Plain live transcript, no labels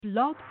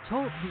Blog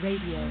Talk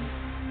Radio.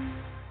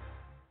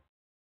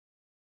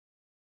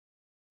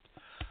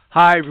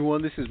 Hi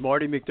everyone, this is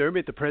Marty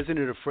McDermott, the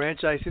president of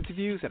Franchise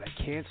Interviews, and I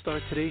can't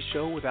start today's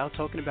show without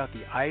talking about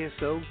the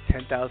ISO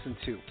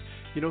 10002.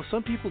 You know,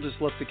 some people just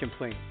love to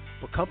complain,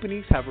 but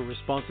companies have a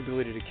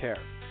responsibility to care.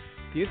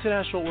 The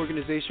International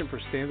Organization for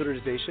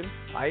Standardization,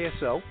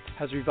 ISO,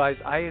 has revised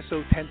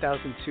ISO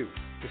 10002,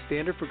 the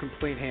standard for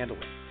complaint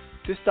handling.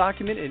 This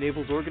document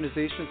enables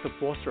organizations to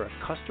foster a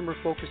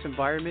customer-focused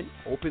environment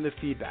open to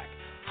feedback,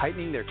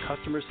 heightening their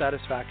customer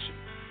satisfaction.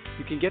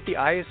 You can get the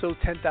ISO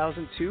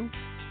 10002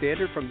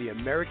 standard from the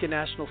American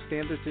National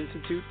Standards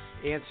Institute,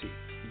 ANSI,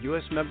 the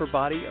U.S. member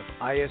body of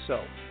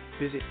ISO.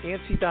 Visit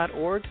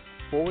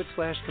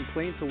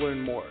ANSI.org/complain to learn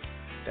more.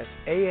 That's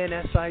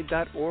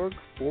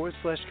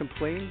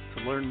ANSI.org/complain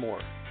to learn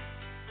more.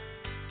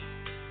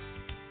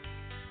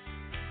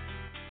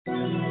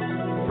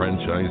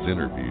 Franchise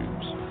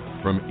Interviews.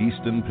 From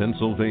Easton,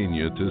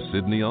 Pennsylvania to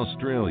Sydney,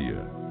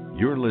 Australia,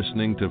 you're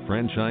listening to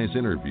Franchise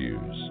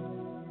Interviews.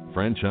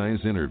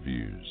 Franchise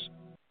Interviews.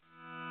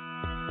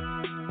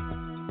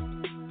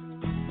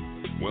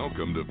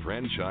 Welcome to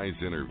Franchise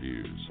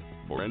Interviews.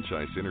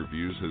 Franchise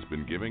Interviews has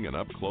been giving an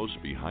up-close,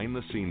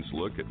 behind-the-scenes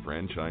look at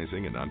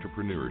franchising and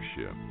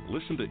entrepreneurship.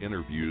 Listen to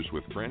interviews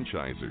with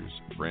franchisers,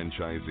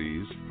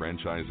 franchisees,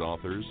 franchise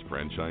authors,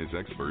 franchise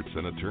experts,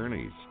 and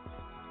attorneys.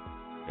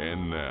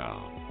 And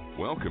now,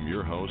 welcome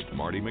your host,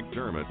 Marty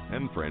McDermott,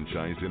 and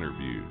Franchise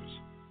Interviews.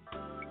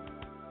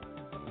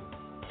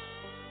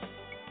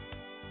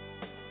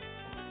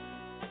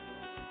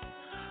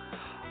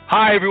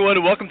 Hi everyone,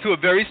 and welcome to a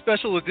very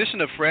special edition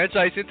of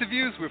Franchise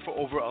Interviews. We're for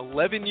over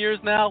 11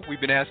 years now.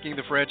 We've been asking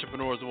the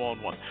Franchipreneurs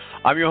one-on-one.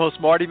 I'm your host,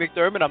 Marty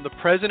McDermott. I'm the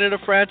president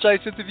of Franchise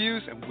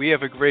Interviews, and we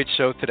have a great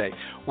show today.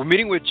 We're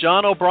meeting with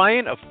John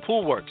O'Brien of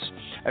Poolwerx.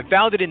 And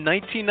founded in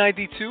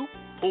 1992,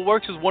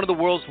 Poolwerx is one of the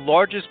world's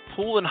largest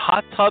pool and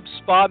hot tub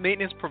spa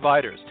maintenance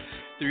providers.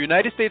 Their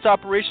United States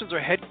operations are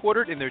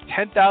headquartered in their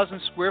 10,000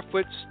 square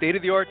foot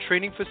state-of-the-art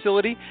training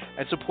facility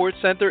and support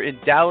center in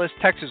Dallas,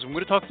 Texas. I'm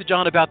going to talk to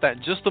John about that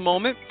in just a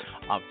moment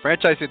on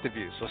Franchise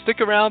Interviews. So stick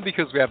around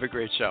because we have a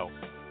great show.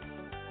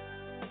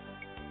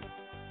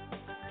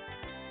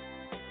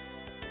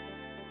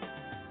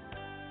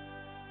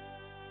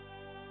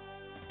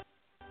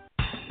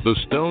 The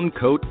Stone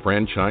Coat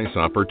Franchise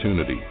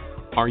Opportunity.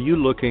 Are you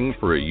looking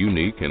for a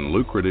unique and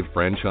lucrative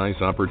franchise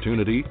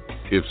opportunity?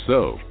 If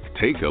so,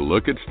 take a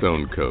look at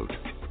Stone Coat.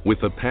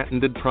 With a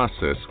patented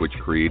process which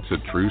creates a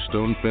true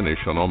stone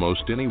finish on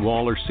almost any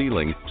wall or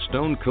ceiling,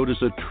 Stone Coat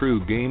is a true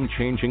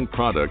game-changing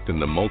product in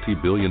the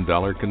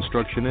multi-billion-dollar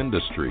construction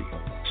industry.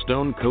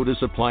 Stone Coat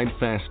is applied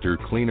faster,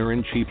 cleaner,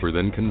 and cheaper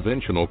than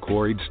conventional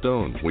quarried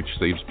stone, which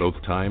saves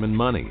both time and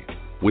money.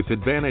 With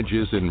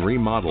advantages in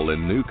remodel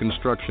and new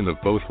construction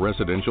of both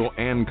residential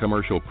and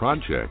commercial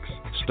projects,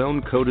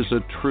 Stone Coat is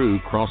a true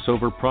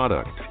crossover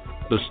product.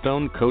 The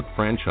Stone Coat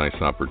franchise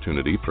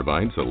opportunity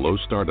provides a low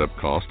startup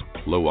cost,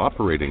 low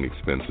operating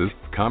expenses,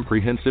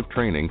 comprehensive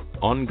training,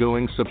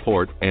 ongoing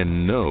support,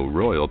 and no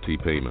royalty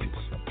payments.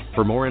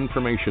 For more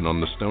information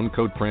on the Stone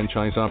Coat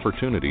franchise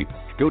opportunity,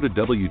 go to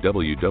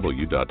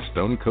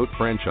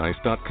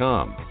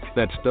www.stonecoatfranchise.com.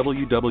 That's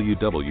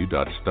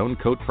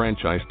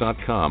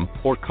www.stonecoatfranchise.com,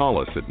 or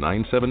call us at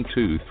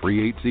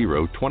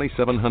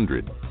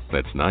 972-380-2700.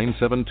 That's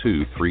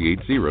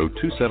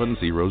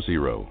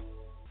 972-380-2700.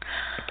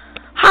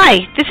 Hi,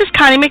 this is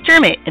Connie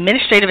McDermott,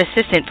 Administrative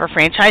Assistant for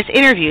Franchise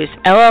Interviews,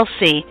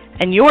 LLC,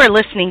 and you are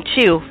listening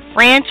to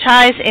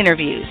Franchise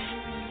Interviews.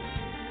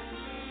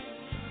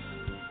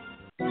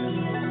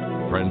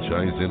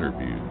 Franchise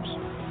Interviews.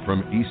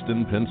 From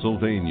Easton,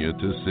 Pennsylvania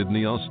to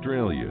Sydney,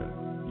 Australia,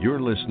 you're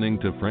listening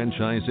to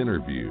Franchise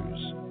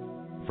Interviews.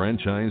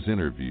 Franchise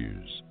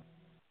Interviews.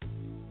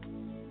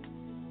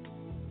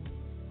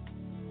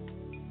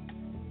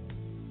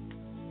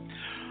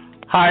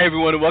 Hi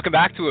everyone, and welcome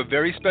back to a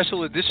very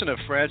special edition of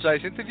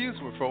Franchise Interviews.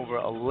 We're for over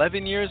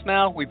 11 years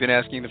now. We've been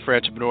asking the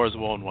Franchipreneurs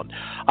one-on-one.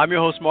 I'm your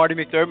host, Marty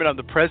McDermott. I'm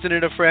the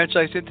president of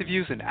Franchise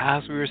Interviews, and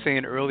as we were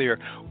saying earlier,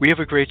 we have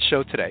a great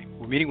show today.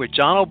 We're meeting with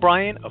John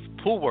O'Brien of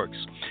Poolwerx.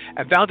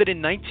 And founded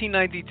in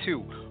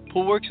 1992,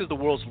 Poolwerx is the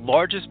world's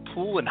largest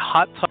pool and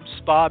hot tub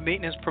spa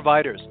maintenance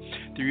providers.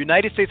 Their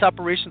United States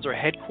operations are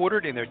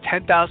headquartered in their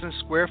 10,000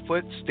 square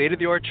foot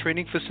state-of-the-art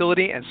training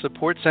facility and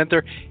support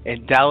center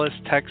in Dallas,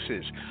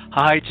 Texas.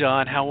 Hi,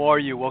 John. How are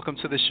you? Welcome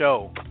to the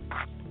show.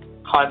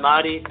 Hi,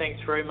 Marty. Thanks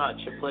very much.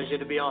 A pleasure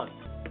to be on.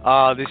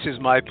 This is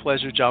my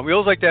pleasure, John. We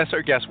always like to ask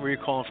our guests, where are you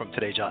calling from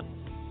today, John?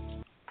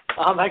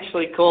 I'm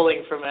actually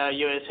calling from our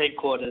U.S.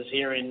 headquarters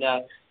here in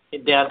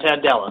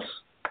downtown Dallas.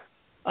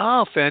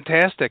 Oh,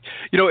 fantastic.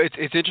 You know, it's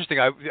interesting.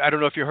 I don't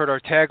know if you heard our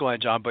tagline,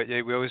 John, but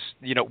we always,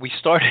 we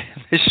started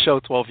this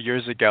show 12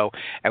 years ago,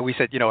 and we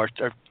said,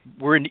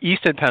 we're in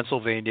Easton,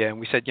 Pennsylvania, and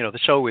we said, the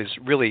show is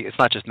really, it's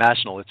not just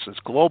national, it's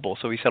global.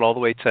 So we said all the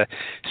way to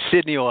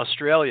Sydney,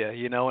 Australia,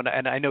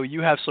 and I know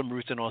you have some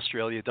roots in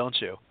Australia, don't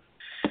you?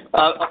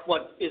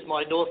 What is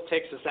my North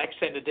Texas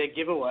accent a dead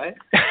giveaway?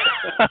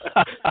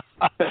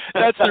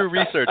 That's through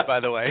research, by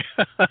the way.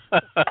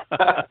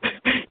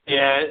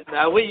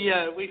 No,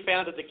 we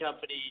founded the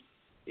company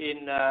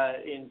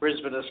in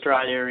Brisbane,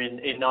 Australia,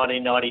 in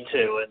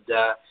 1992,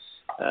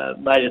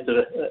 and made it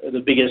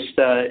the biggest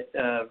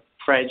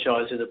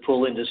franchise in the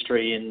pool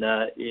industry in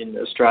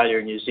Australia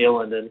and New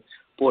Zealand, and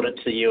brought it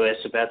to the US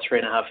about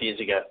 3.5 years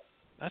ago.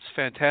 That's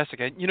fantastic.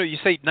 And, you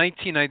say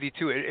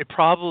 1992. It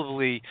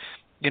probably,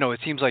 it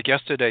seems like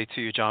yesterday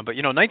to you, John, but,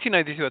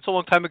 1992, that's a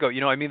long time ago.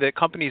 The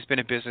company's been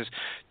in business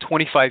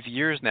 25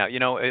 years now,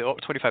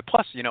 25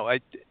 plus,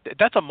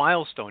 that's a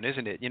milestone,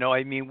 isn't it?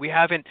 We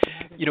haven't,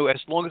 as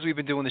long as we've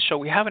been doing the show,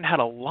 we haven't had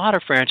a lot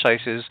of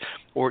franchises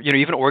or,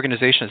 even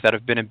organizations that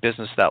have been in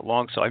business that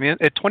long. So,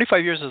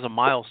 25 years is a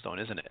milestone,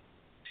 isn't it?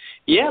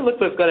 Yeah,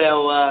 look, we've got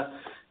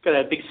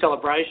our big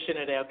celebration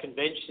at our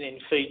convention in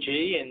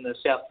Fiji in the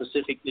South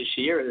Pacific this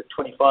year, a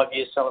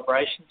 25-year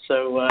celebration.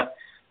 So,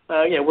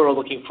 we're all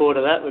looking forward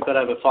to that. We've got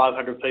over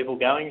 500 people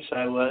going,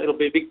 so it'll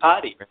be a big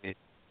party.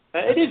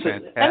 It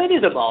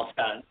is a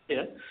milestone.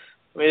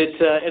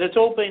 It's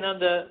all been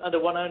under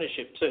one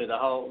ownership too, the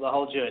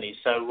whole journey.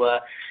 So,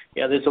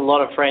 there's a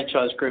lot of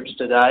franchise groups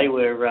today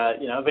where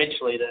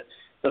eventually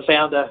the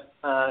founder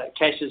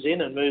cashes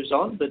in and moves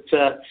on. But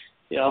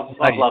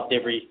I've loved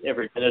every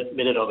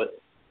minute of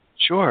it.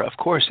 Sure, of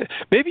course.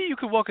 Maybe you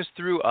could walk us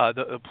through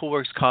the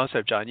Poolwerx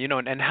concept, John.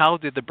 And how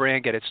did the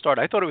brand get its start?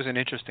 I thought it was an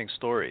interesting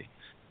story.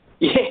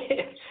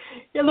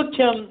 Yeah. Look,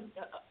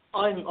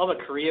 I'm a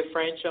career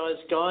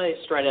franchise guy.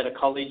 Straight out of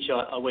college,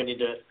 I went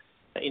into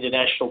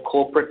international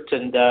corporate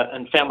and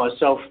found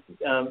myself,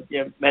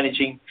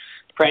 managing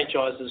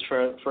franchises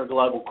for a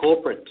global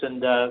corporate,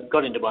 and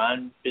got into my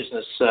own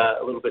business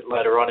a little bit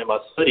later on in my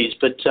 30s.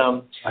 But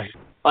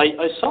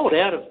I sold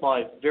out of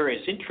my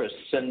various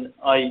interests, and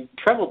I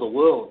travelled the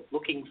world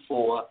looking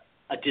for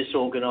a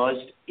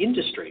disorganized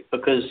industry,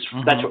 because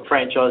that's what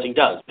franchising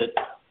does. It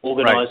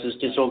organizes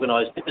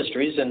disorganized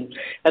industries, and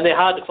they're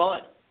hard to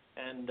find.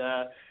 And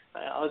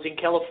I was in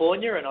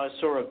California, and I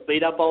saw a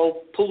beat-up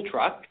old pool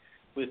truck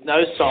with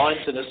no signs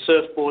and a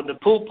surfboard and a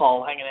pool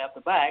pole hanging out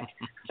the back.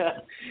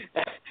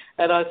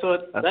 And I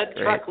thought, that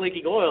truck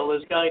leaking oil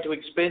is going to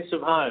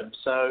expensive homes.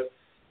 So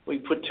we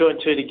put two and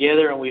two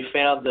together, and we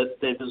found that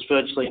there was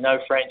virtually no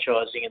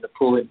franchising in the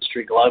pool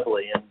industry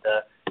globally,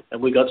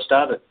 and we got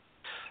started.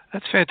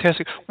 That's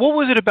fantastic. What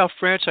was it about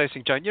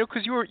franchising, John?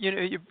 Because you were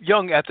you're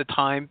young at the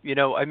time.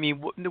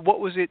 What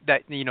was it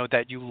that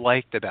that you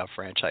liked about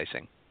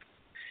franchising?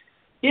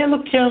 Yeah,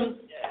 look,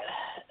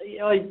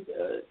 I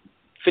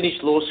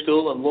finished law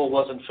school, and law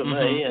wasn't for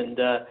me, and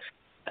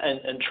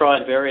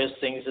tried various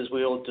things, as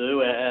we all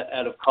do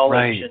out of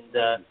college,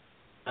 and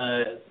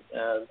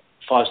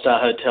five-star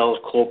hotels,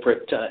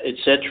 corporate,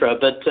 etc.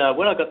 But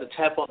when I got the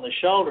tap on the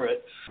shoulder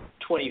at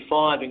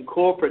 25 in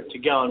corporate to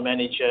go and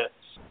manage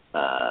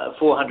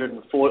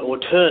 440 or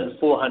turn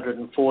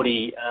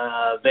 440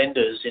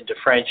 vendors into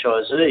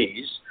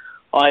franchisees,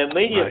 I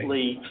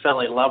immediately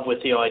fell in love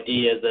with the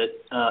idea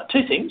that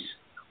two things.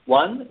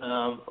 One,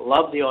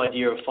 love the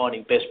idea of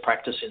finding best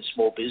practice in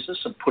small business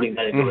and putting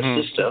that into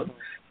a system.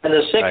 And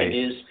the second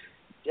is,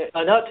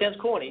 I know it sounds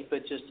corny,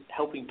 but just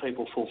helping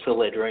people fulfill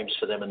their dreams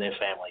for them and their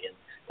family. And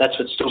that's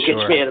what still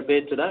gets me out of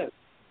bed today.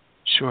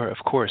 Sure, of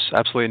course,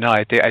 absolutely. No,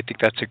 I think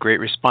that's a great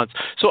response.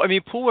 So,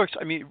 Poolwerx,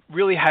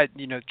 really had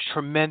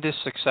tremendous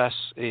success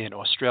in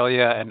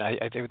Australia, and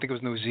I think it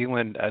was New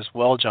Zealand as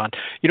well, John.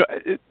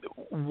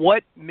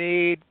 What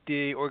made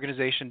the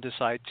organization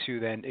decide to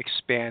then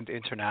expand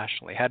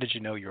internationally? How did you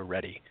know you were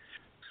ready?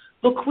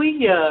 Look,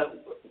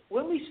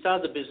 when we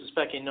started the business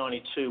back in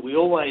 '92,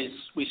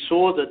 we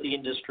saw that the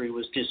industry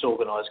was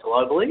disorganized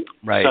globally.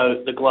 Right.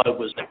 So the globe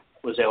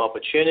was our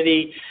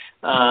opportunity.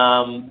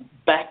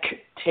 Back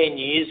 10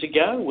 years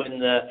ago, when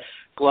the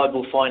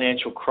global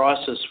financial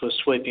crisis was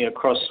sweeping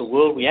across the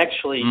world, we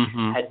actually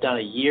had done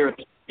a year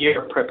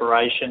of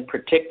preparation,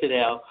 protected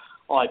our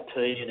IP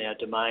and our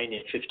domain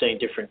in 15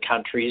 different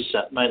countries,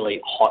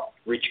 mainly hot,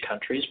 rich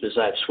countries, because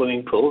they have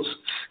swimming pools.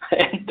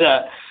 And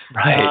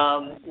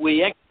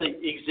we actually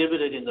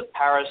exhibited in the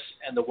Paris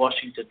and the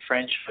Washington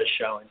Franchise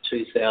Show in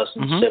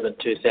 2007,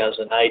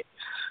 2008.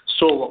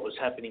 Saw what was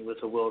happening with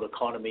the world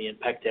economy and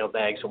packed our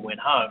bags and went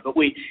home. But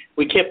we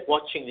kept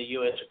watching the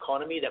US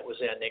economy. That was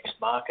our next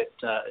market.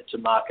 It's a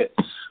market,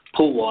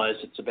 pool-wise,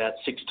 it's about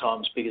 6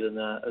 times bigger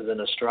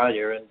than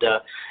Australia. And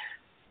it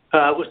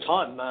was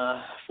time,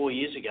 4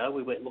 years ago,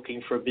 we went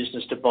looking for a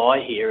business to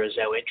buy here as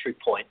our entry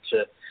point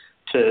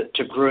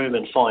to groom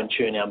and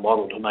fine-tune our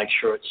model to make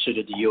sure it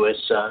suited the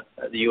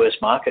US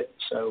market.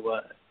 So,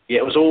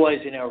 it was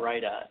always in our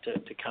radar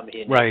to come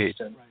here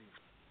next. And,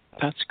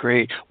 that's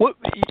great.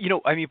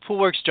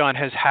 Poolwerx, John,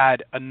 has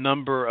had a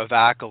number of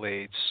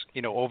accolades,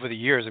 over the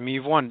years.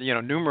 You've won,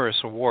 numerous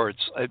awards.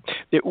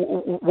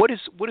 What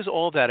is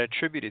all that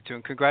attributed to?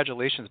 And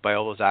congratulations by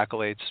all those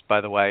accolades,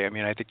 by the way.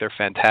 I think they're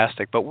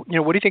fantastic. But, what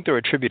do you think they're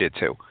attributed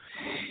to?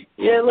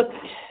 Yeah, look,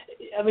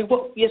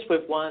 yes,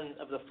 we've won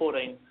of the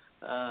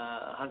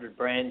 1,400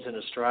 brands in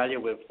Australia.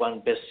 We've won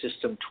Best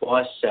System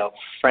twice. Our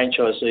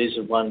franchisees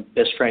have won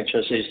Best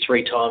Franchisees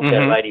 3 times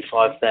out of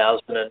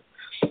 85,000.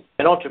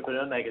 And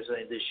Entrepreneur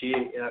magazine this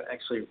year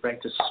actually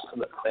ranked us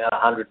about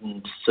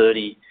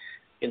 130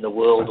 in the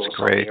world. That's or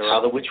something great. Or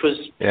other, which was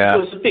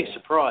a big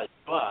surprise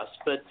to us.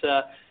 But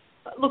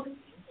look,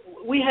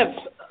 we have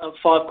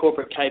 5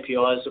 corporate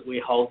KPIs that we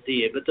hold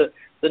dear, but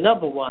the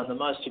number one, the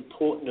most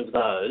important of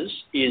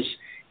those, is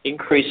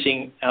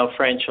increasing our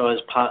franchise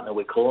partner,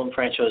 we call them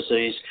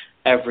franchisees,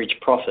 average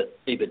profit,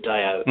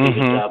 EBITDA,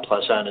 EBITDA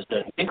plus owners,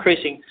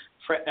 increasing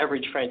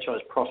average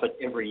franchise profit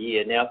every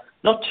year. Now,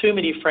 not too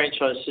many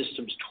franchise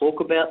systems talk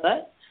about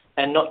that,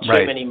 and not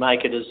too many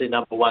make it as their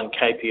number one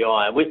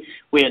KPI.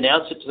 We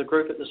announce it to the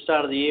group at the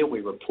start of the year,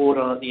 we report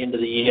on it at the end of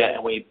the year,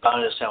 and we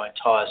bonus our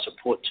entire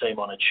support team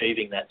on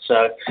achieving that.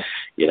 So,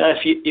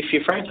 if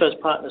your franchise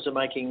partners are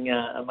making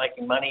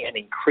money and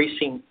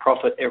increasing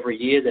profit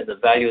every year, then the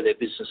value of their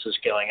business is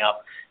going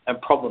up,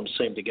 and problems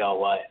seem to go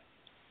away.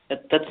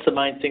 That's the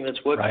main thing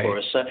that's worked for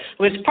us. So,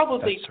 it's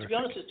probably, to be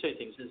honest, there's 2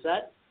 things. There's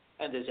that,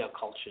 and there's our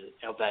culture,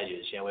 our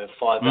values. We have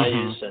 5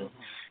 values, and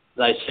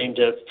they seem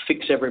to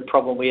fix every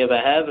problem we ever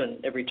have,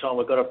 and every time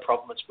we've got a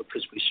problem, it's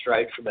because we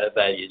strayed from our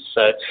values.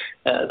 So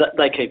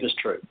they keep us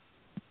true.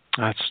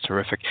 That's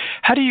terrific.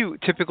 How do you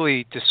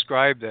typically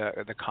describe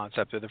the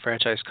concept of the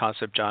franchise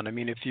concept, John? I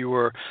mean, if you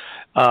were,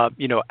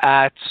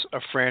 at a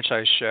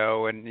franchise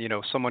show and,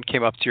 someone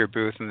came up to your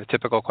booth and the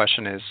typical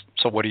question is,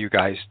 so what do you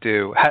guys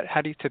do?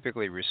 How do you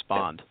typically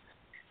respond?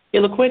 Yeah,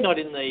 look, we're not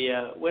in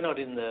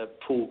the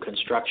pool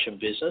construction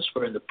business.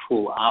 We're in the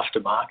pool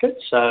aftermarket.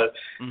 So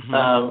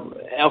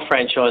our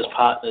franchise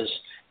partners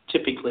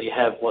typically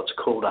have what's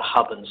called a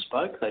hub and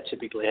spoke. They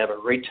typically have a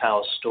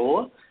retail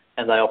store,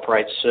 and they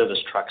operate service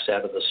trucks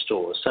out of the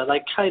store. So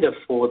they cater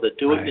for the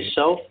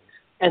do-it-yourself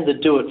and the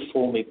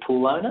do-it-for-me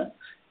pool owner.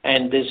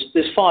 And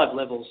there's 5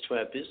 levels to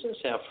our business.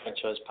 Our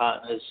franchise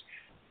partners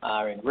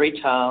are in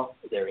retail,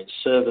 they're in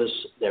service,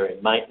 they're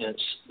in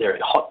maintenance, they're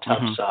in hot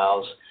tub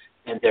sales,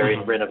 and they're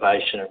in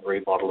renovation and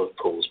remodel of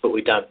pools, but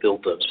we don't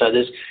build them. So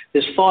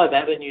there's 5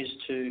 avenues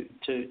to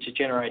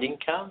generate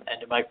income and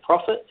to make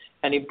profit,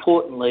 and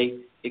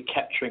importantly, you're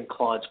capturing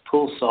clients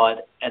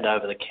poolside and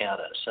over the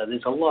counter. So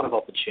there's a lot of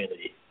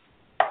opportunity.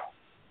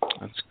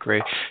 That's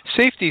great.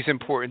 Safety is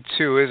important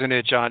too, isn't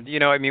it, John?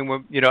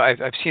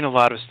 I've seen a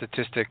lot of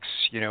statistics,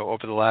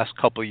 over the last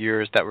couple of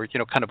years that were,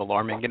 kind of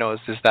alarming.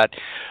 Is that,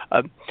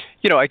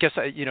 I guess,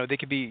 they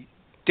could be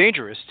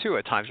dangerous too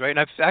at times, right? And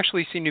I've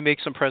actually seen you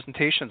make some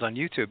presentations on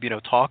YouTube,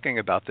 talking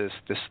about this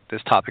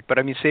topic. But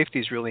I mean, safety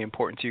is really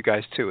important to you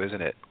guys too,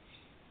 isn't it?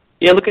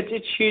 Yeah, look,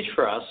 it's huge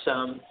for us.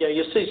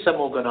 You see some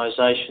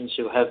organisations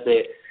who have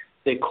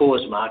their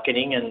cause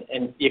marketing,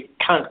 and you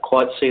can't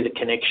quite see the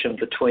connection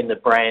between the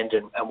brand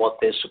and what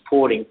they're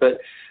supporting. But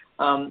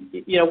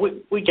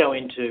we go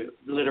into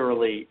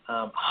literally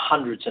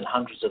hundreds and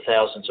hundreds of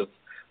thousands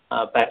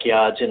of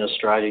backyards in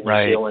Australia,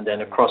 New Zealand,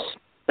 and across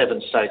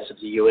 7 states of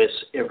the US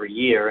every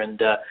year, and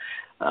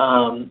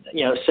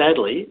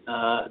sadly,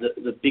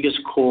 the biggest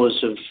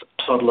cause of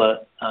toddler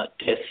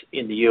death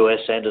in the US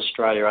and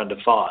Australia under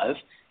 5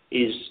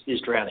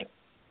 is drowning.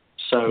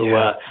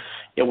 So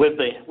we've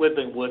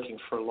been working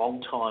for a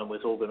long time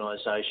with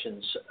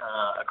organisations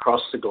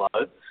across the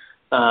globe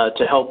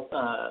to help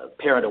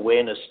parent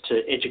awareness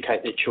to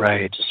educate their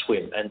children to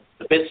swim, and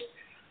the best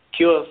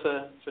cure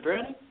for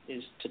drowning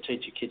is to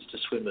teach your kids to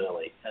swim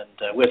early,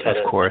 and we've had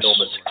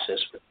enormous success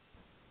with it.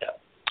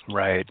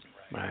 Right.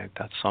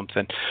 That's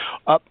something.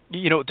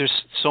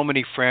 There's so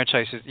many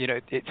franchises,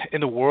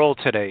 in the world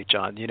today,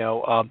 John.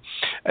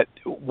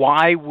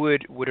 Why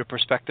would a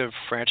prospective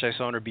franchise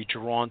owner be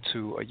drawn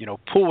to,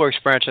 Poolwerx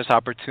franchise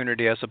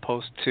opportunity as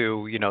opposed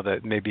to,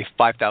 the maybe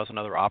 5,000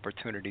 other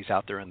opportunities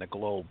out there in the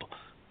globe?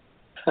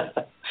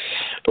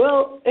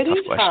 Well, it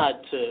is hard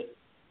to.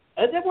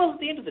 Well, at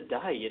the end of the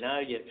day,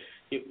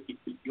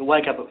 you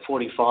wake up at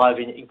 45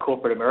 in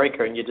corporate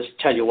America and you just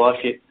tell your wife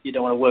you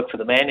don't want to work for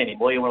the man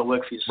anymore, you want to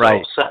work for yourself.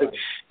 Right. So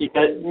you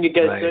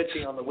go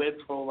searching on the web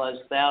for all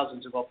those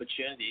thousands of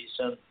opportunities,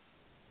 and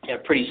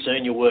pretty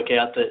soon you work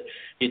out that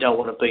you don't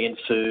want to be in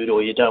food,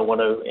 or you don't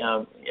want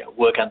to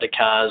work under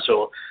cars,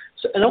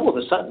 and all of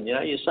a sudden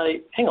you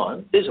say, hang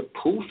on, there's a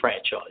pool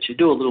franchise. You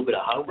do a little bit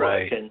of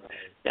homework, and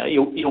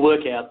you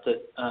work out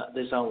that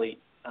there's only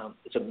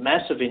it's a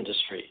massive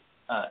industry.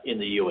 In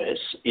the US,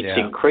 it's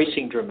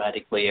increasing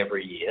dramatically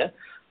every year.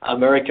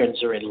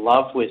 Americans are in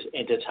love with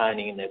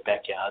entertaining in their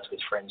backyards with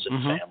friends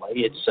and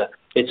family.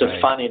 It's a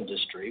fun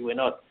industry. We're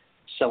not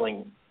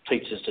selling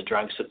pizzas to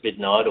drunks at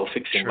midnight or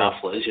fixing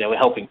mufflers. We're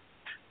helping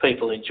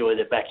people enjoy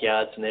their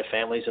backyards and their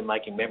families and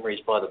making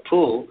memories by the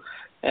pool.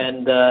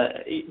 And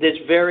there's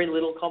very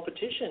little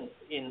competition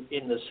in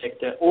the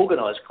sector,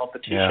 organised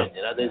competition.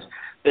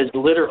 There's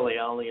literally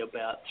only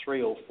about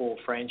 3 or 4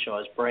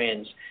 franchise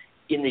brands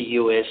in the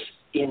US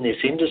in this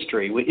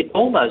industry. It's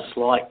almost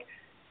like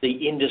the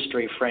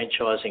industry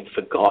franchising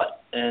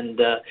forgot, and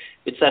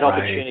it's that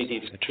opportunity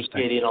to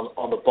get in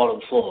on the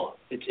bottom floor.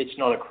 It's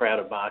not a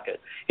crowded market.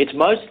 It's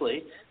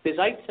mostly, there's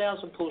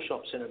 8,000 pool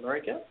shops in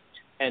America,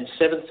 and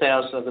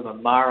 7,000 of them are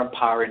ma and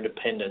pa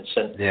independents,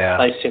 and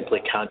they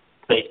simply can't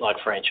compete like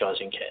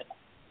franchising can.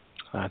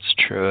 That's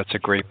true. That's a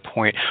great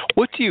point.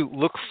 What do you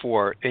look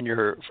for in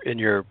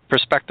your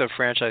prospective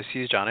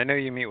franchisees, John? I know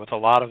you meet with a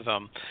lot of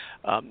them.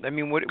 When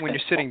you're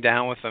sitting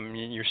down with them,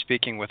 you're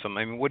speaking with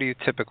them. What do you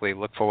typically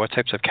look for? What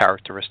types of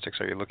characteristics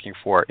are you looking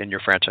for in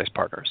your franchise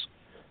partners?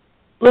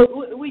 Look,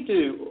 we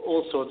do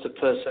all sorts of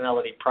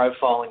personality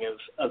profiling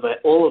of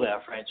all of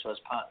our franchise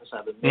partners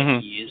over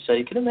many years. So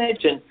you can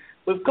imagine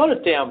we've got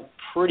it down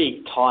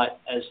pretty tight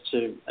as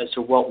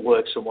to what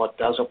works and what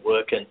doesn't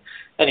work, and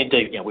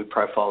indeed, we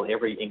profile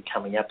every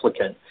incoming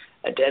applicant.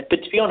 But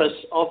to be honest,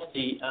 of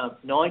the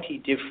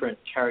 90 different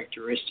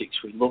characteristics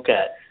we look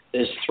at,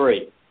 there's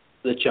 3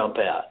 that jump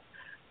out.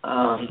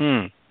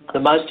 The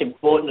most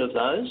important of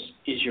those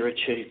is your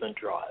achievement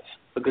drive,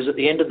 because at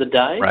the end of the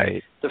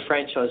day, the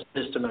franchise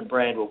system and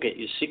brand will get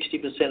you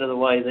 60% of the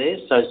way there,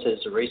 so says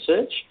the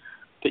research,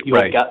 but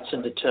your guts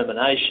and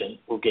determination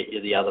will get you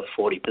the other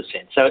 40%.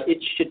 So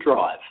it's your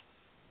drive.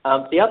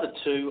 The other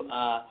 2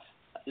 are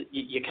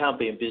you can't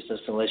be in business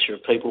unless you're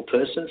a people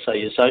person, so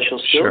your social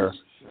skills. Sure.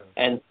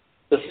 And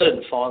the third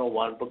and final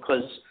one,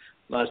 because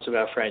most of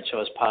our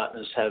franchise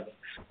partners have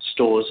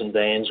stores and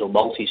vans or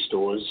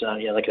multi-stores,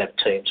 they can have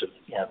teams of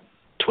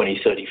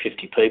 20, 30,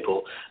 50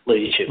 people.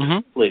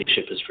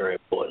 Leadership is very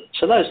important.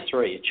 So those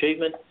 3,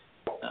 achievement,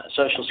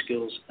 social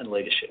skills, and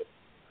leadership.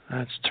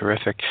 That's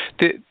terrific.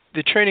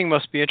 The training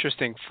must be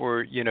interesting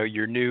for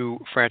your new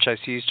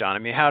franchisees,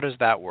 John. How does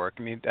that work?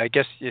 I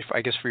guess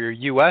for your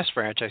U.S.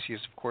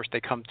 franchisees, of course, they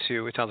come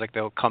to. It sounds like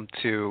they'll come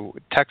to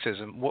Texas.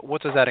 And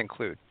what does that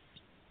include?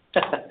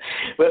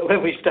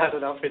 When we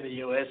started off in the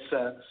U.S.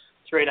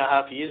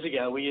 3.5 years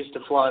ago, we used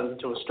to fly them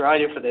to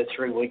Australia for their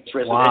 3 weeks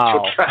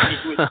residential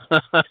training.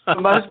 For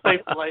most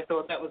people, they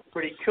thought that was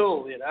pretty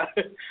cool. They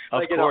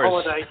get a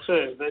holiday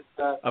too.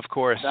 But of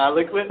course.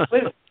 Look,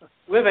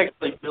 we've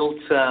actually built,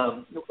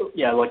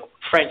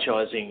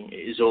 franchising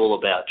is all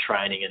about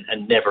training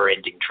and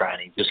never-ending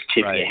training, just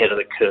keeping ahead of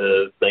the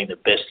curve, being the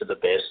best of the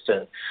best.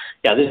 And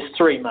there's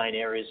 3 main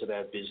areas of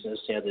our business.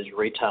 There's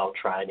retail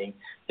training,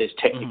 there's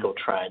technical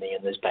training,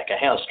 and there's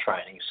back-of-house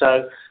training.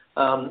 So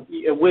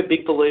we're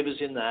big believers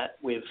in that.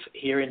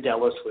 Here in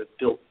Dallas, we've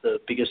built the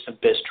biggest and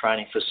best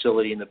training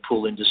facility in the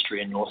pool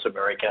industry in North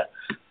America.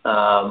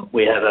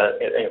 We have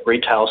a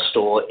retail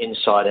store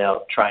inside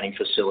our training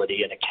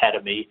facility, an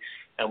academy,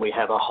 and we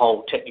have a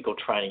whole technical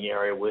training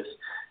area with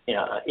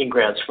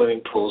in-ground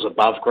swimming pools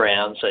above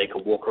ground, so you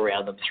can walk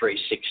around them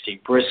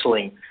 360,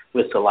 bristling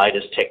with the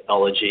latest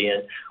technology.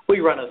 And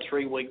we run a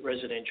 3-week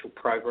residential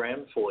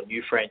program for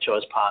new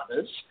franchise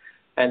partners.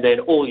 And then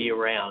all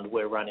year round,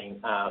 we're running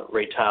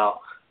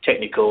retail,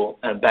 technical,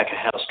 and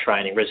back-of-house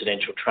training,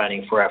 residential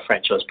training for our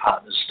franchise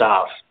partners'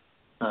 staff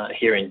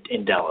here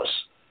in Dallas.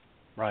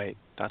 Right.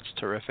 That's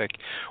terrific.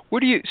 Where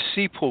do you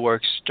see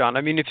Poolwerx, John?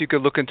 If you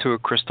could look into a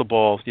crystal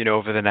ball,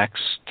 over the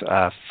next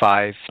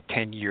 5-10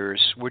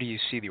 years, where do you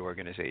see the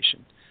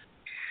organization?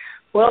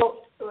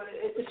 Well,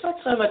 it's not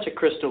so much a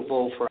crystal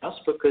ball for us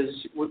because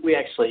we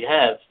actually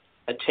have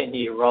a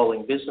 10-year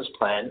rolling business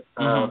plan,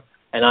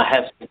 and I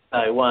have since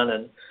day one,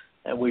 and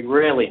we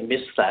rarely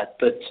miss that.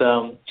 But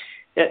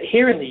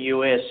here in the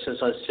US, as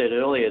I said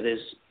earlier,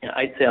 there's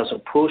 8,000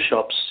 pool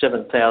shops,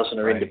 7,000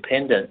 are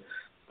independent.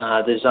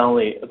 There's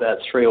only about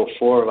 3 or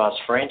 4 of us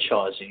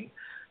franchising.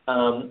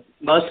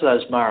 Most of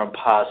those ma and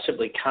pa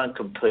simply can't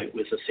compete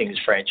with the things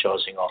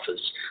franchising offers,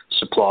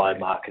 supply,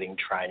 marketing,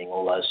 training,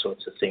 all those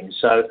sorts of things.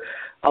 So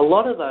a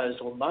lot of those,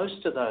 or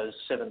most of those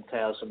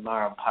 7,000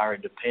 ma and pa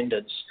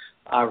independents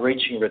are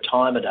reaching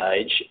retirement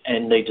age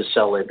and need to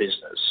sell their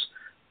business.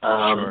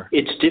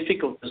 It's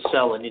difficult to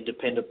sell an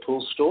independent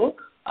pool store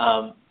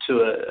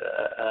to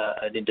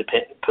an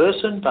independent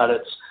person, but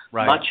it's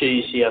much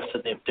easier for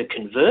them to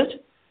convert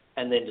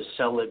and then to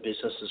sell their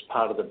business as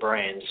part of the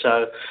brand.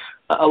 So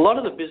a lot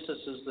of the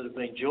businesses that have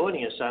been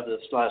joining us over the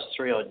last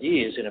 3-odd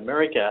years in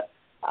America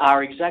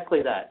are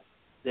exactly that.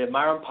 They're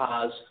ma and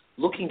pa's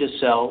looking to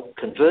sell,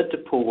 convert to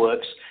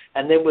Poolwerx,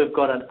 and then we've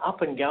got an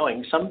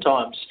up-and-going,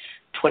 sometimes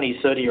 20,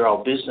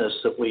 30-year-old business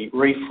that we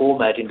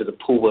reformat into the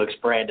Poolwerx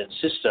brand and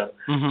system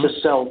to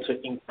sell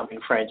to incoming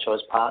franchise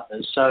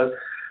partners. So,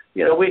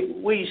 we've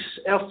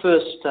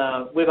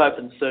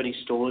opened 30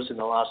 stores in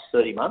the last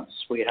 30 months.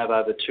 We have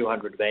over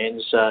 200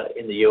 vans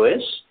in the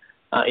US,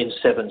 in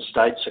 7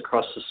 states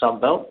across the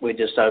Sunbelt. We're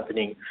just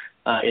opening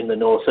in the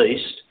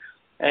Northeast,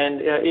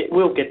 and it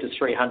will get to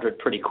 300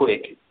 pretty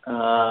quick.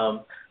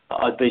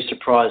 I'd be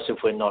surprised if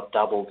we're not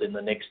doubled in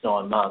the next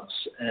 9 months,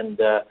 and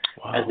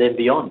then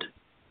beyond.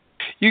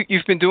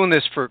 You've been doing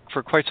this for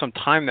quite some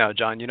time now,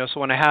 John. So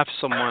when I have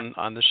someone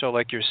on the show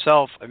like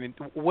yourself,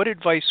 what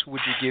advice would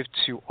you give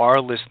to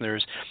our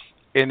listeners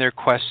in their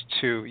quest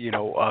to,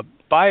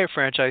 buy a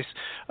franchise,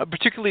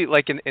 particularly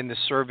like in the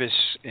service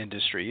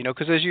industry?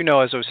 Because as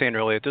I was saying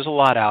earlier, there's a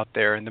lot out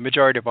there, and the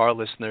majority of our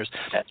listeners,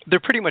 they're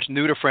pretty much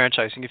new to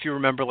franchising. If you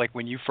remember, like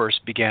when you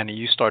first began and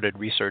you started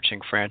researching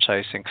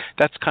franchising,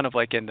 that's kind of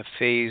like in the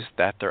phase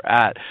that they're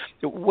at.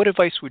 What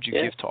advice would you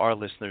give to our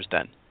listeners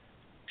then?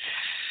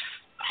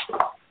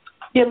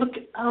 Yeah, look,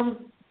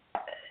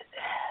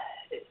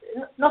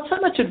 not so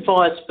much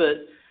advice,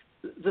 but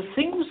The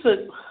things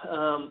that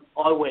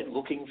I went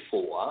looking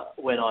for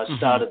when I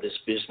started this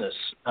business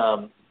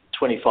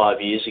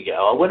 25 years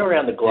ago, I went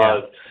around the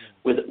globe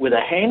with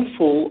a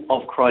handful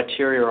of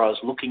criteria I was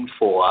looking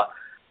for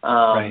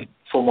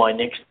my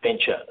next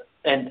venture.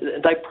 And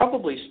they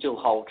probably still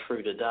hold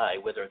true today,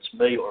 whether it's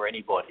me or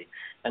anybody.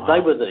 And they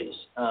were these.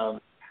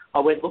 I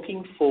went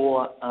looking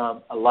for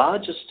a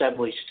large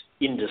established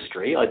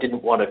industry. I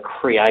didn't want to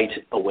create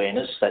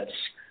awareness. That's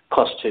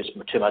costs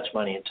too much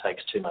money and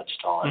takes too much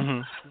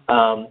time.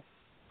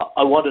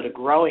 I wanted a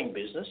growing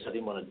business. I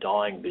didn't want a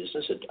dying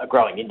business, a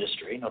growing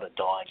industry, not a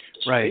dying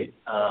industry.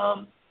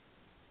 Right.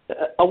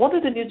 I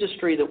wanted an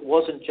industry that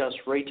wasn't just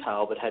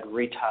retail, but had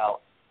retail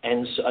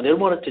and I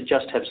didn't want it to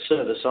just have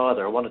service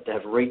either. I wanted to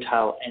have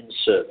retail and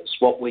service,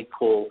 what we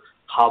call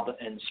hub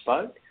and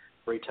spoke.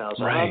 Retail's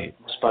a hub,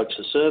 spoke's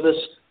a service,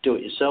 do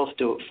it yourself,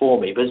 do it for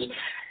me. But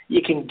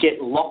you can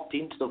get locked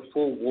into the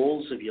four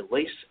walls of your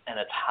lease and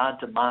it's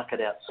hard to market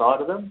outside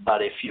of them.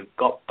 But if you've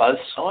got both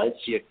sides,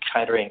 you're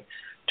catering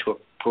to a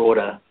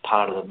broader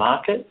part of the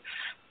market.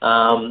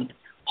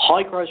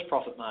 High gross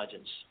profit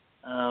margins.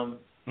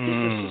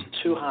 Business is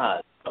too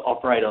hard to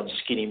operate on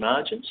skinny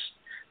margins.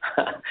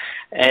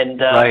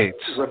 And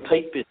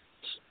repeat business.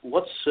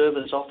 What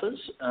service offers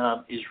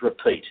is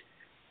repeat.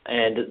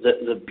 And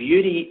the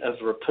beauty of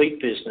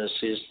repeat business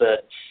is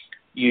that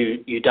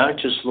you don't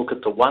just look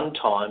at the one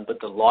time, but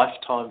the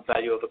lifetime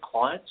value of a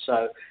client.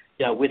 So,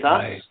 with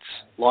us,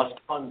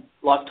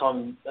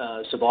 lifetime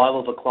survival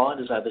of a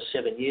client is over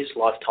 7 years.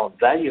 Lifetime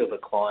value of a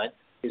client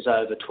is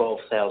over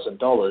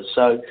 $12,000.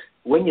 So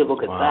when you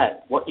look at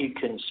that, what you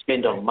can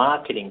spend on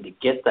marketing to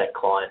get that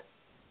client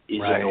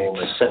is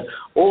enormous. So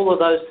all of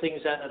those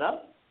things added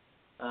up.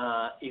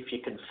 If you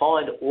can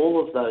find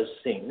all of those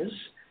things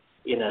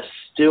in a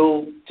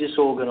still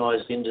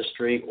disorganized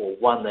industry or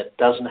one that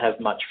doesn't have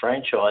much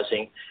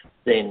franchising,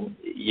 then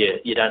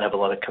you don't have a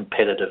lot of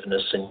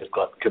competitiveness and you've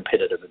got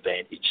competitive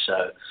advantage.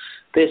 So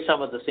there's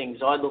some of the things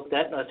I looked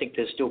at, and I think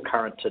they're still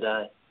current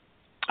today.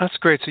 That's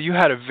great. So you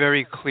had a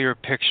very clear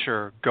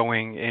picture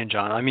going in,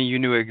 John. I mean, you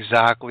knew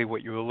exactly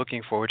what you were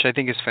looking for, which I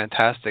think is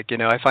fantastic.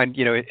 I find,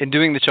 in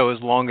doing the show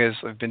as long as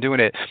I've been doing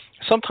it,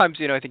 sometimes,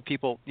 I think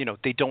people,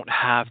 they don't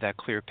have that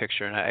clear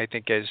picture. And I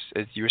think as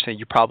you were saying,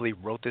 you probably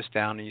wrote this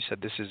down and you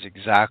said, this is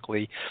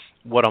exactly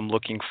what I'm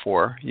looking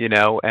for,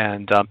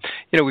 and,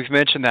 we've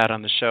mentioned that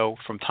on the show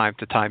from time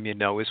to time,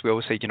 is we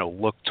always say,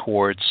 look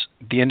towards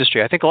the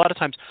industry. I think a lot of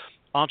times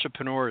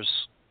entrepreneurs,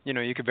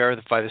 you could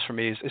verify this for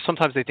me, is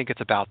sometimes they think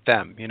it's about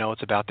them.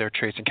 It's about their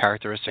traits and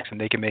characteristics, and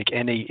they can make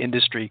any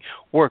industry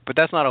work. But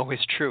that's not always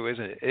true, is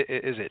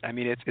it? I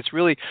mean, it's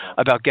really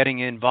about getting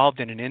involved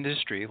in an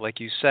industry, like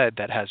you said,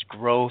 that has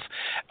growth,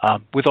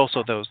 with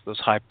also those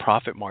high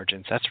profit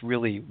margins. That's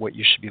really what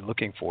you should be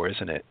looking for,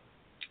 isn't it?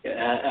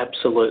 Yeah,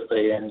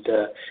 absolutely. And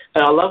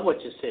I love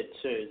what you said,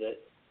 too, that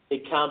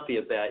it can't be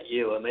about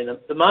you. I mean,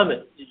 the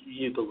moment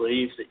you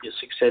believe that your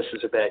success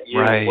is about you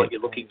and what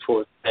you're looking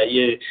for is about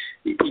you,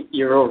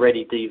 you're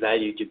already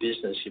devalued your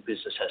business. Your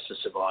business has to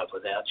survive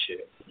without you.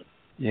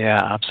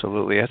 Yeah,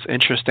 absolutely. That's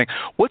interesting.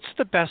 What's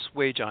the best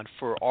way, John,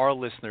 for our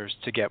listeners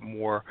to get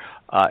more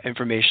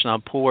information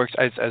on Poolwerx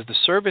as the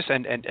service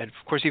and, of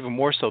course, even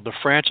more so, the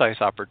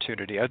franchise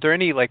opportunity? Are there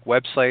any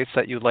websites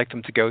that you'd like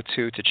them to go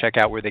to check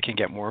out where they can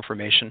get more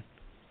information?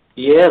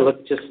 Yeah,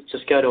 look,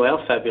 just go to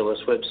our fabulous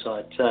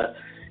website.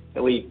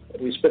 We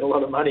spent a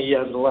lot of money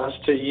over the last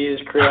 2 years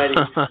creating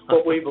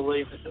what we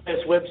believe is the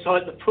best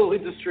website in the pool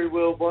industry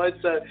worldwide.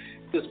 So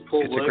just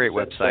Poolwerx. It's a great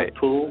website.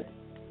 Pool.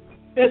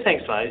 Yeah,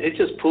 thanks, mate. It's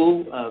just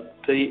Pool,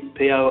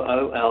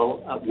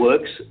 P-O-O-L,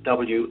 Works,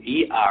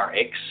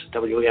 W-E-R-X,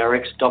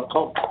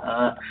 WERX.com.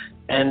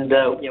 And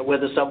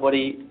whether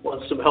somebody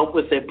wants some help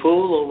with their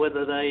pool or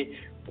whether they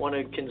want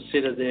to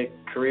consider their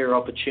career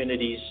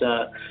opportunities,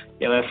 our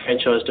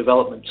franchise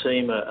development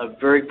team are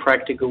very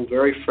practical,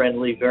 very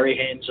friendly, very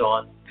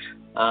hands-on.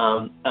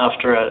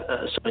 After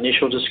some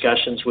initial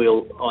discussions,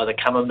 we'll either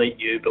come and meet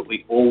you, but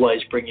we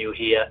always bring you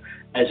here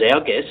as our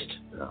guest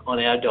on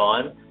our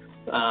dime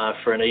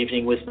for an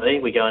evening with me.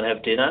 We go and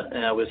have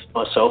dinner with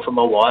myself and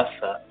my wife.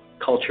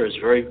 Culture is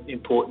very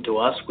important to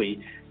us.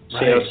 We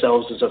see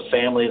ourselves as a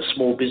family of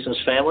small business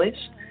families,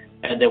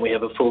 and then we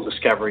have a full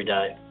discovery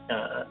day,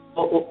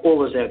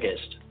 all as our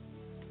guest.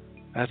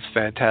 That's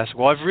fantastic.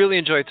 Well, I've really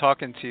enjoyed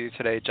talking to you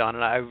today, John,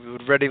 and I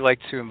would really like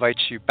to invite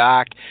you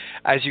back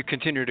as you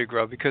continue to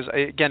grow because,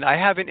 again, I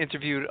haven't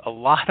interviewed a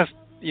lot of,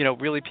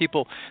 really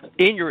people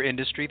in your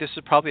industry. This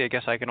is probably, I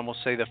guess I can almost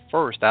say the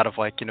first out of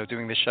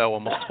doing the show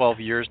almost 12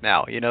 years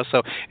now,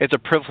 so it's a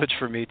privilege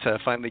for me to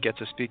finally get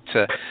to speak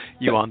to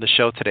you on the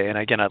show today. And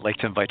again, I'd like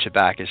to invite you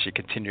back as you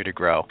continue to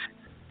grow.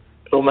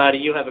 Well, Marty,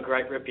 you have a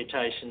great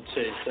reputation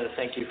too, so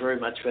thank you very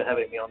much for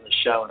having me on the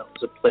show, and it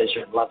was a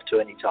pleasure and love to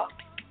any time.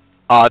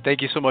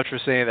 Thank you so much for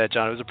saying that,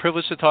 John. It was a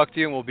privilege to talk to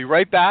you, and we'll be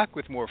right back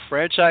with more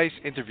franchise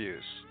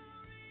interviews.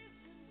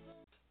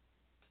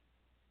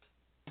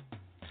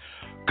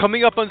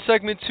 Coming up on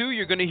segment 2,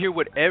 you're going to hear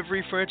what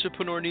every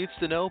franchipreneur needs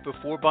to know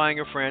before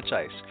buying a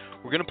franchise.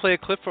 We're going to play a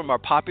clip from our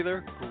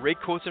popular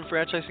Great Quotes in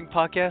Franchising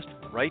podcast,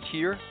 right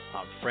here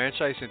on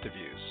Franchise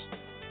Interviews.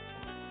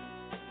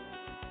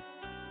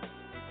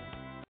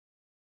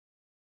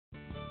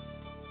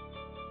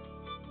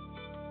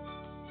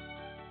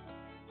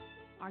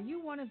 Are you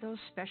one of those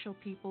special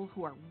people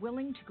who are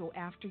willing to go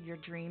after your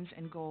dreams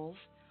and goals?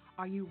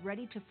 Are you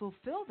ready to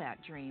fulfill that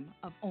dream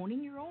of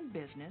owning your own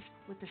business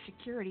with the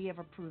security of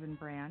a proven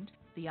brand?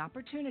 The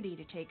opportunity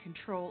to take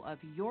control of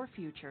your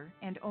future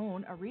and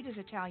own a Rita's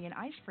Italian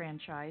Ice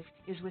franchise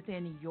is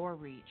within your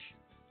reach.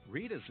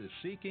 Rita's is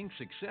seeking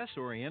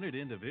success-oriented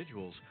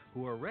individuals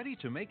who are ready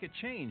to make a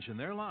change in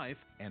their life,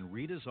 and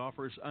Rita's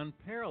offers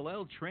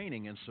unparalleled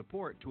training and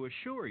support to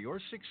assure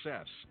your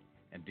success.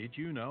 And did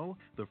you know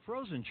the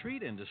frozen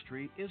treat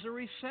industry is a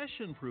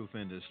recession-proof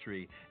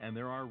industry, and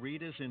there are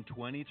Rita's in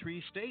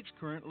 23 states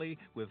currently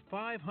with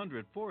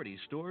 540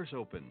 stores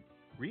open.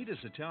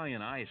 Rita's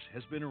Italian Ice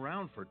has been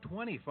around for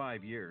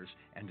 25 years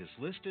and is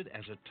listed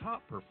as a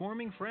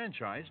top-performing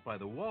franchise by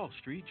the Wall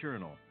Street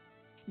Journal.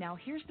 Now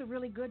here's the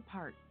really good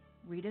part.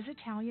 Rita's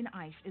Italian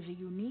Ice is a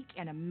unique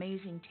and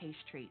amazing taste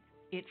treat.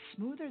 It's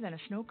smoother than a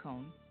snow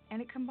cone,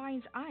 and it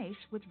combines ice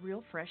with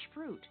real fresh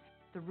fruit.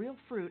 The real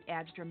fruit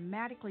adds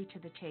dramatically to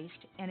the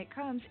taste, and it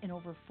comes in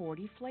over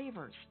 40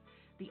 flavors.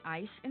 The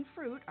ice and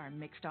fruit are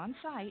mixed on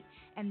site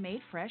and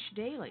made fresh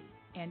daily,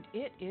 and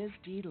it is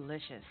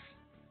delicious.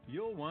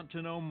 You'll want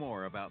to know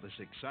more about this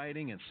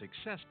exciting and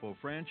successful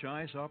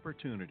franchise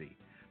opportunity.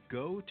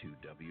 Go to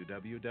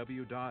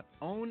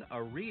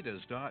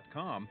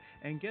www.ownaritas.com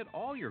and get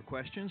all your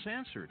questions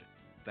answered.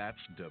 That's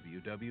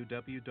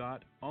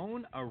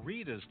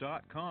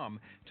www.ownaritas.com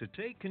to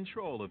take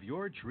control of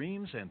your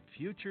dreams and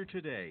future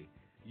today.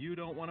 You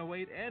don't want to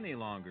wait any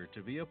longer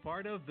to be a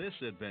part of this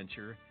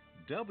adventure.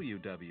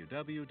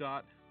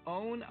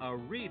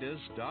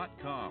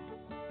 www.ownaritas.com.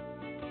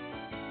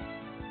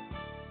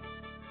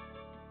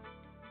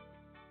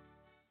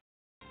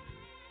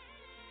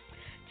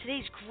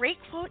 Today's great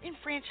quote in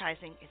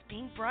franchising is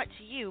being brought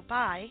to you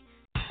by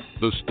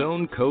The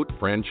Stone Coat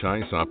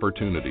Franchise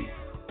Opportunity.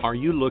 Are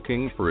you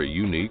looking for a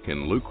unique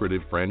and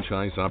lucrative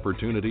franchise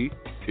opportunity?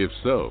 If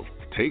so,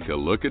 take a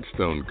look at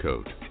Stone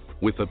Coat.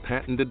 With a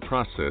patented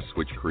process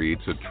which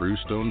creates a true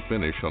stone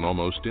finish on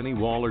almost any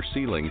wall or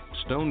ceiling,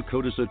 Stone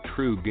Coat is a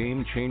true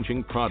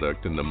game-changing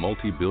product in the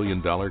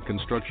multi-billion-dollar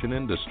construction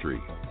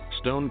industry.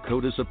 Stone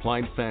Coat is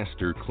applied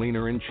faster,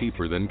 cleaner, and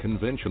cheaper than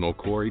conventional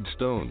quarried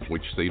stone,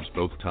 which saves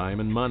both time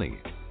and money.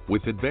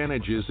 With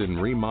advantages in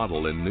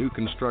remodel and new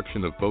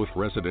construction of both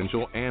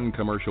residential and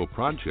commercial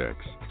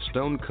projects,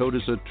 Stone Coat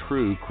is a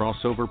true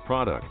crossover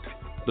product.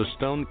 The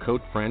Stone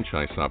Coat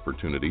franchise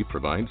opportunity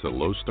provides a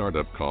low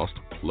startup cost,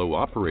 low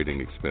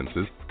operating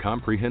expenses,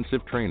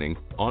 comprehensive training,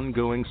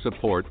 ongoing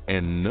support,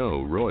 and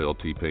no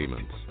royalty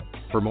payments.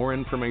 For more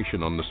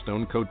information on the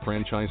Stone Coat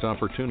franchise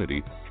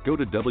opportunity, go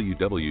to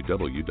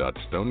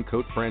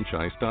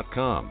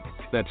www.stonecoatfranchise.com.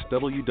 That's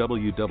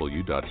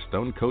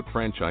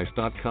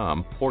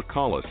www.stonecoatfranchise.com, or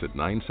call us at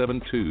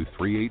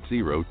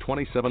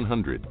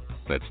 972-380-2700.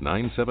 That's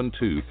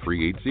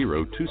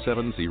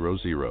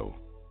 972-380-2700.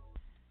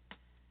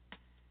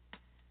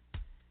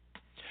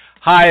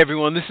 Hi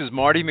everyone, this is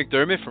Marty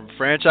McDermott from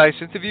Franchise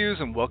Interviews,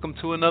 and welcome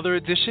to another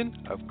edition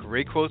of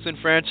Great Quotes in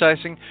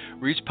Franchising,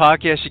 where each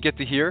podcast you get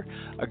to hear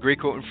a great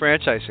quote in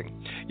franchising.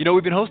 You know,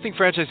 we've been hosting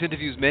Franchise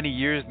Interviews many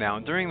years now,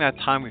 and during that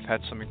time we've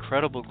had some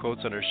incredible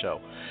quotes on our show.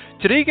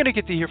 Today you're going to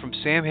get to hear from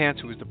Sam Hance,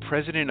 who is the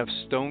president of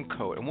Stone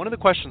Coat, and one of the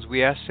questions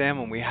we asked Sam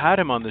when we had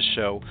him on the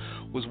show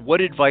was,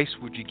 what advice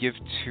would you give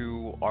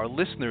to our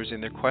listeners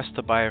in their quest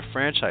to buy a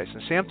franchise?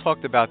 And Sam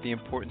talked about the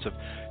importance of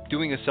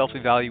doing a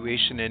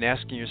self-evaluation and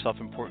asking yourself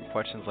important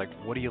questions like,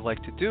 what do you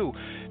like to do?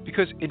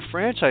 Because in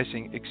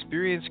franchising,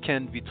 experience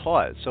can be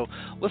taught. So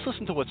let's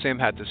listen to what Sam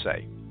had to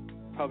say.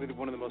 Probably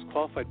one of the most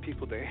qualified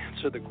people to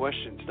answer the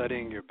question,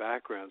 studying your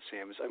background,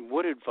 Sam, is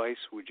what advice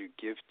would you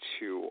give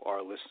to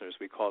our listeners?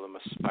 We call them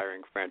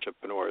aspiring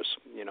franchipreneurs.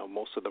 You know,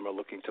 most of them are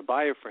looking to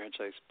buy a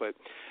franchise. But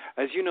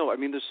as you know, I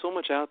mean, there's so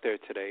much out there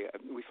today.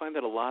 We find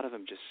that a lot of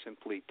them just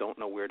simply don't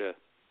know where to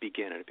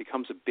begin, and it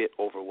becomes a bit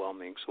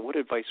overwhelming. So what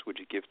advice would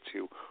you give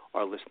to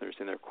our listeners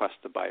in their quest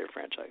to buy a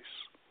franchise?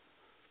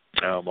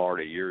 Now,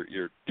 Marty,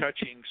 you're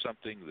touching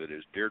something that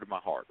is dear to my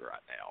heart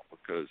right now,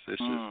 because this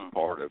is the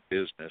part of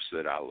business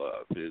that I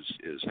love,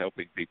 is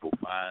helping people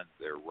find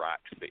their right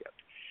fit.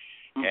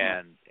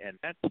 And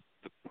that's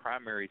the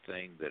primary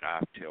thing that I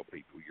tell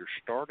people. Your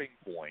starting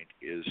point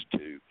is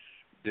to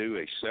do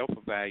a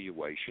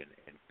self-evaluation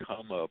and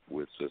come up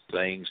with the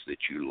things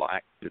that you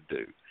like to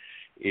do.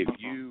 If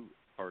you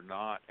are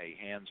not a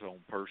hands-on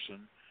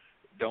person,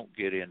 don't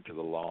get into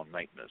the lawn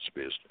maintenance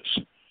business.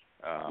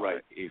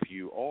 Right. If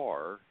you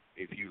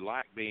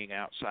like being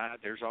outside,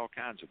 there's all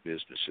kinds of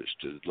businesses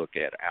to look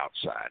at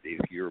outside.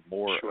 If you're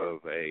more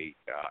of a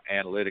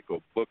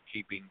analytical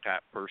bookkeeping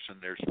type person,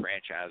 there's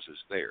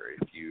franchises there.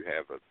 If you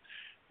have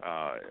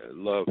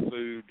love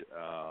food,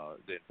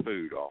 then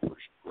food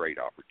offers great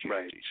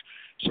opportunities.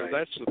 So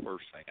that's the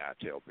first thing I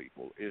tell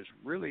people, is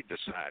really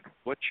decide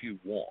what you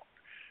want.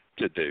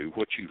 to do,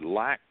 what you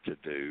like to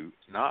do,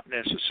 not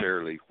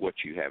necessarily what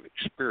you have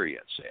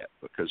experience at,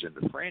 because in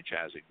the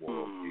franchising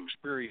world,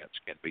 experience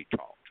can be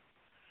taught.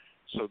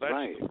 So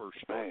that's the first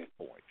starting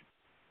point.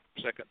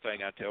 Second thing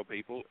I tell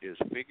people is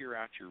figure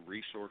out your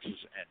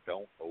resources and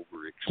don't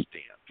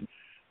overextend.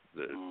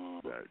 The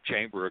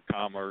Chamber of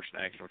Commerce,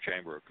 National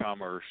Chamber of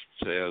Commerce,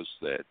 says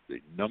that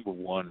the number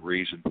one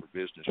reason for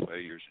business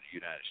failures in the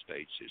United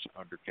States is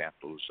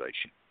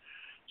undercapitalization.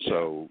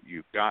 So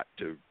you've got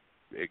to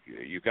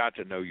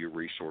know your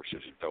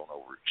resources and don't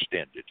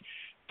overextend it.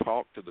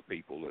 Talk to the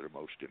people that are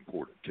most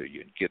important to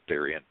you and get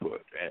their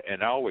input.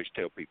 And I always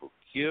tell people,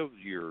 give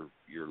your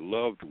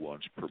loved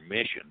ones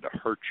permission to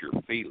hurt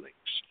your feelings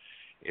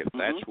if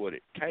that's what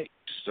it takes,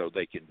 so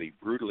they can be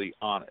brutally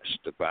honest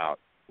about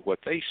what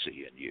they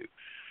see in you.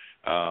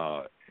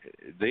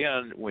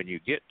 Then when you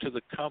get to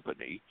the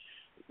company,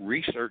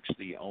 research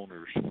the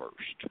owners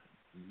first.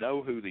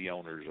 Know who the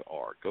owners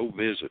are. Go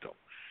visit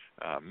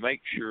them.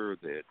 Make sure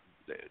that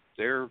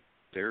their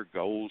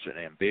goals and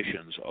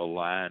ambitions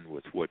align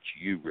with what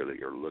you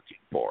really are looking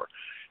for.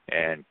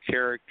 And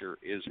character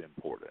is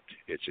important.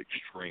 It's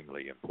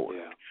extremely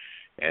important. Yeah.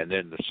 And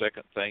then the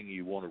second thing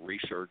you want to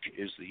research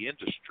is the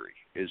industry.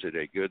 Is it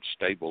a good,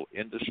 stable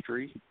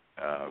industry?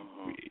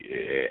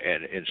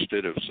 And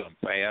instead of some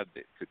fad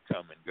that could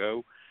come and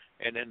go.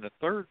 And then the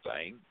third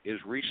thing is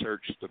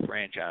research the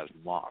franchise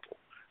model.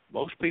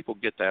 Most people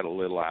get that a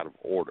little out of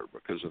order,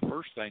 because the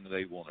first thing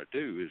they want to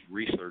do is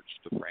research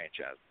the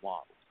franchise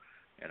model.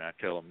 And I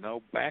tell them,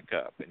 no, back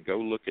up and go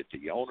look at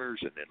the owners,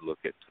 and then look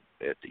at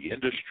the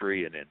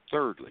industry, and then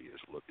thirdly is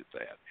look at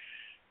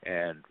that.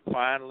 And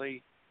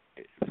finally,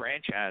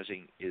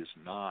 franchising is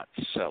not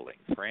selling.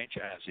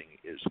 Franchising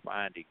is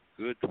finding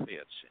good fits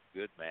and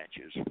good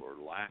matches for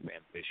life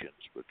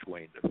ambitions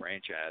between the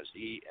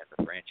franchisee and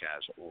the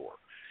franchisor.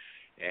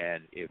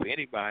 And if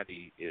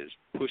anybody is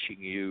pushing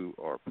you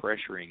or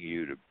pressuring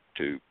you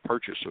to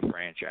purchase a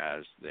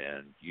franchise,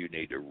 then you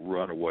need to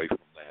run away from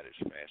that as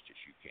fast as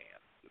you can.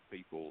 The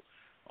people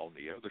on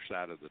the other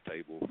side of the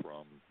table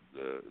from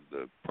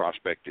the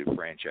prospective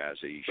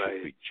franchisee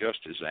should be just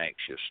as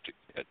anxious to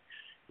get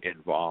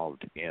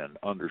involved in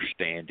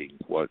understanding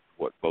what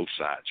both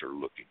sides are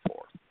looking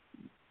for.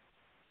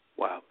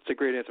 Wow, it's a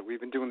great answer. We've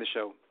been doing the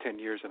show 10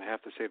 years, and I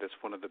have to say that's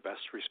one of the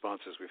best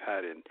responses we've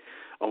had in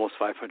almost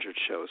 500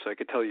 shows. So I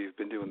could tell you've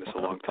been doing this a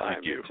long time.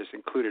 Thank you. It just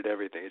included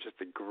everything. It's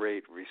just a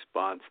great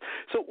response.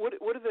 So what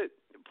are the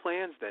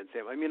plans then,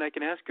 Sam? I mean, I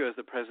can ask you as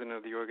the president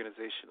of the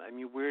organization. I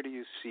mean, where do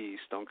you see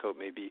Stone Coat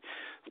maybe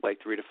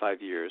like 3 to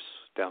 5 years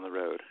down the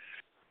road?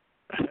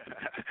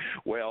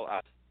 Well,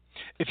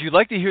 if you'd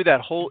like to hear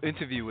that whole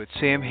interview with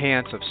Sam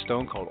Hance of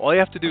Stone Coat, all you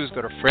have to do is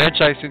go to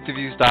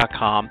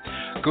franchiseinterviews.com,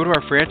 go to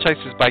our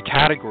franchises by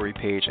category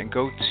page, and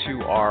go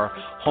to our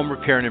home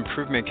repair and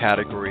improvement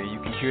category. You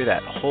can hear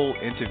that whole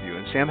interview.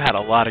 And Sam had a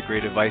lot of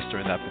great advice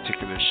during that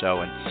particular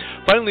show. And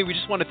finally, we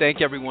just want to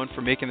thank everyone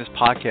for making this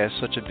podcast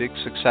such a big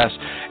success.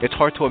 It's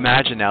hard to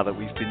imagine now that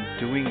we've been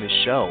doing the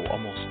show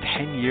almost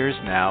 10 years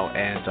now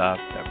and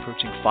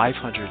approaching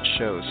 500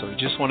 shows. So we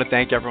just want to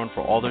thank everyone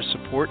for all their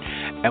support.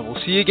 And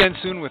we'll see you again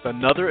soon with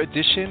another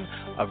edition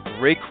of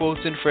Great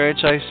Quotes in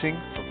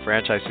Franchising from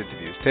Franchise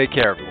Interviews. Take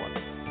care, everyone.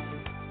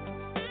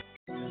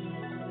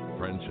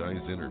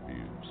 Franchise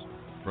Interviews.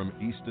 From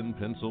Easton,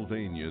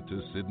 Pennsylvania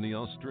to Sydney,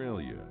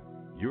 Australia,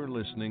 you're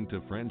listening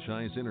to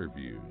Franchise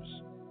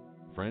Interviews.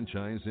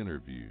 Franchise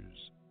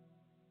Interviews.